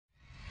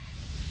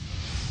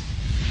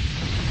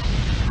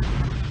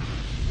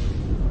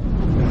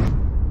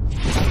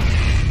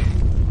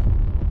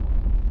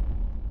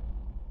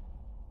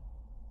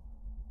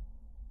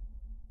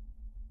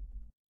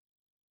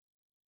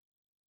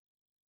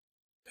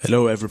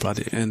Hello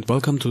everybody and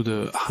welcome to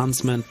the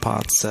Huntsman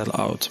part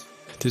sellout.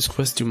 This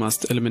quest you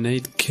must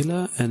eliminate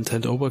Killa and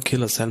hand over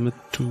Killas Helmet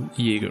to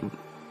Jaeger.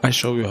 I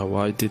show you how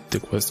I did the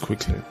quest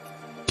quickly.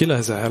 Killa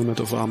has a helmet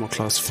of armor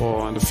class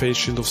 4 and a face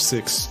shield of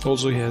 6.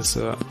 Also he has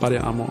a body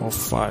armor of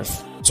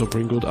 5, so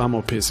bring good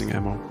armor piercing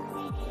ammo.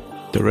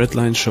 The red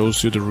line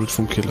shows you the route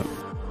from Killa.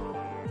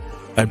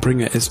 I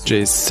bring a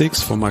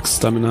SJ6 for max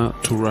stamina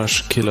to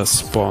rush Killa's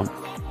spawn.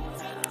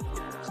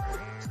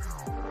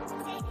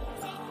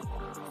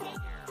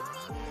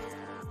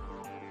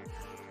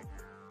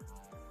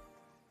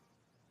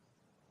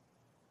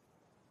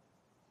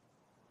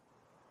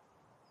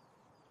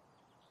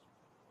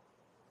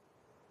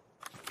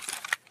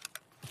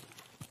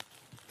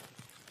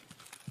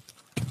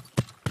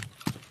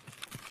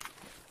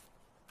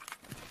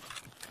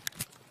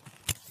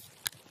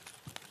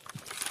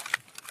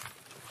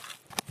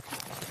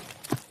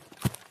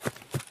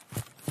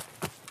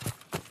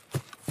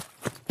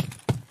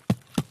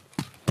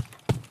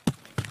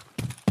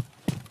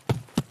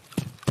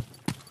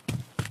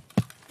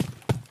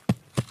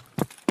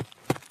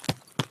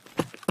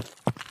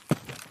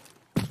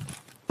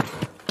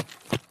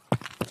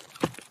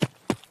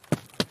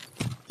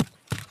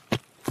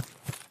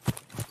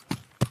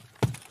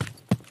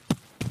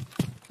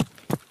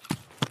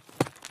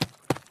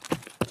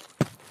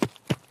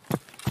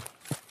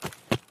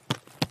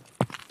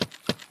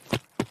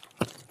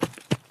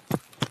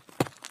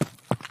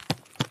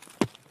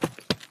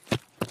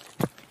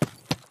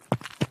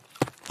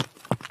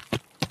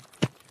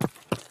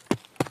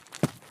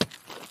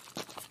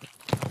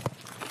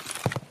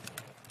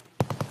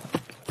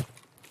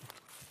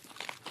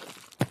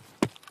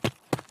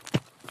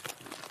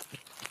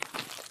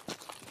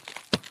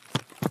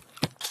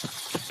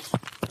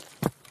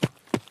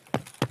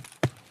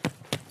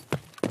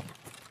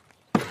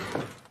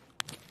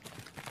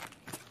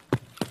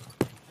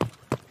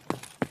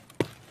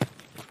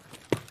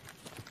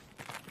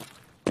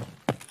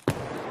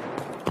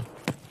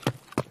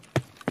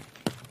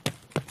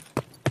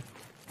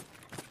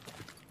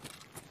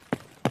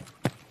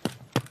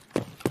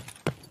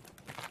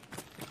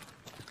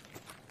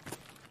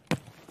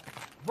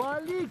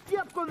 Вали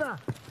кепку на!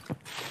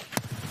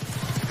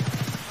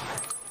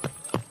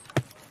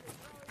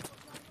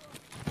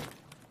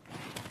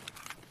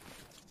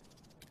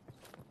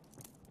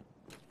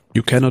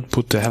 You cannot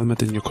put the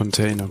helmet in your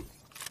container.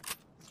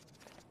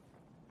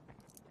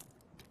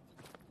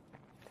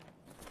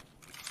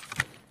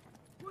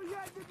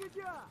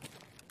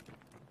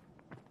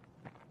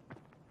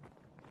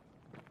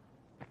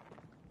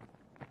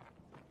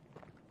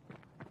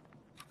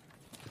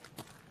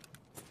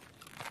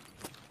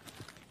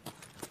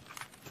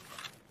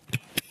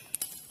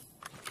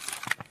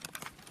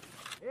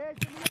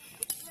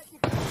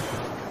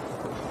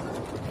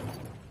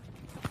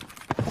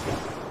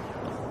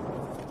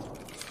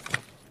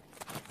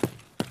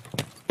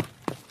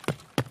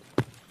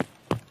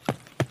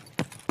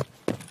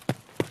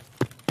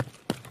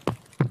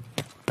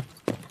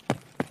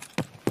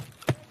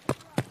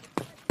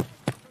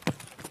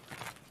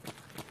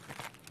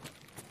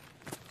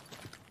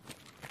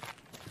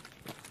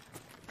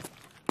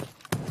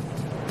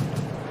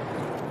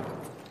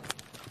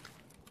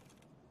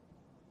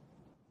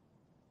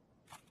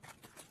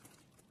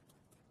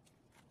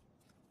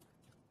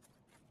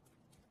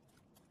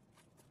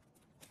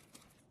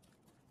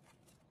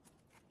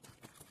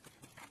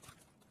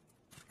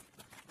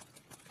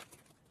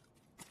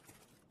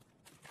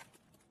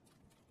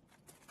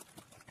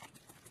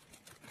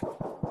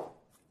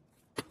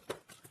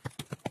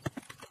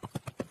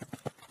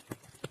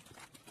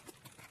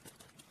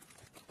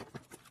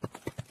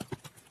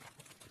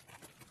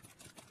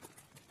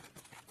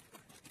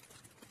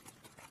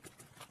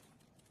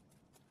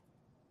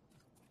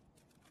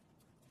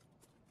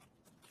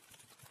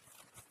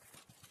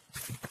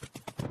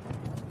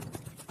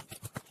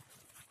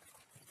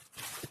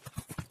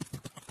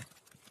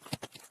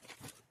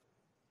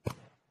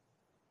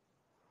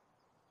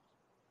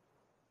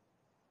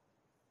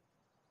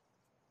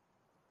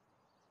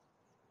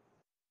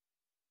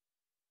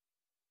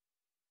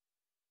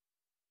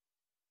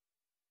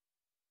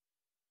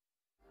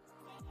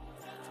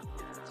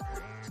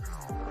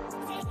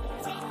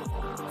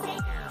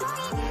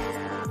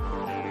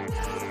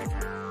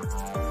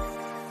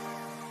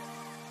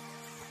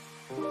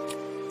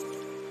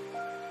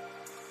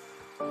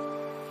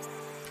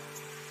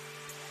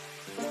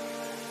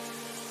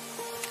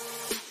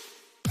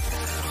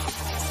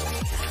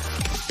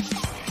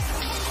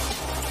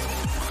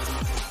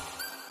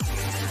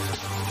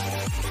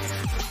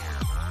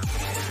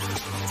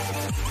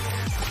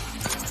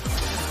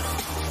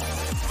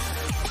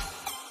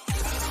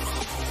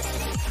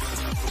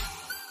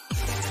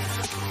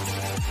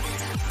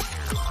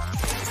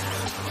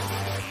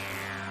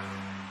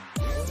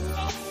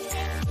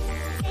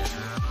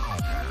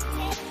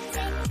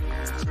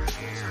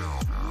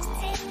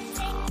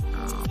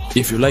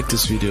 If you like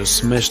this video,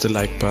 smash the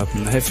like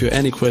button. Have you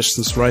any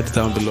questions, write it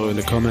down below in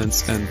the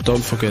comments and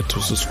don't forget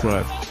to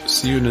subscribe.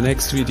 See you in the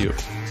next video.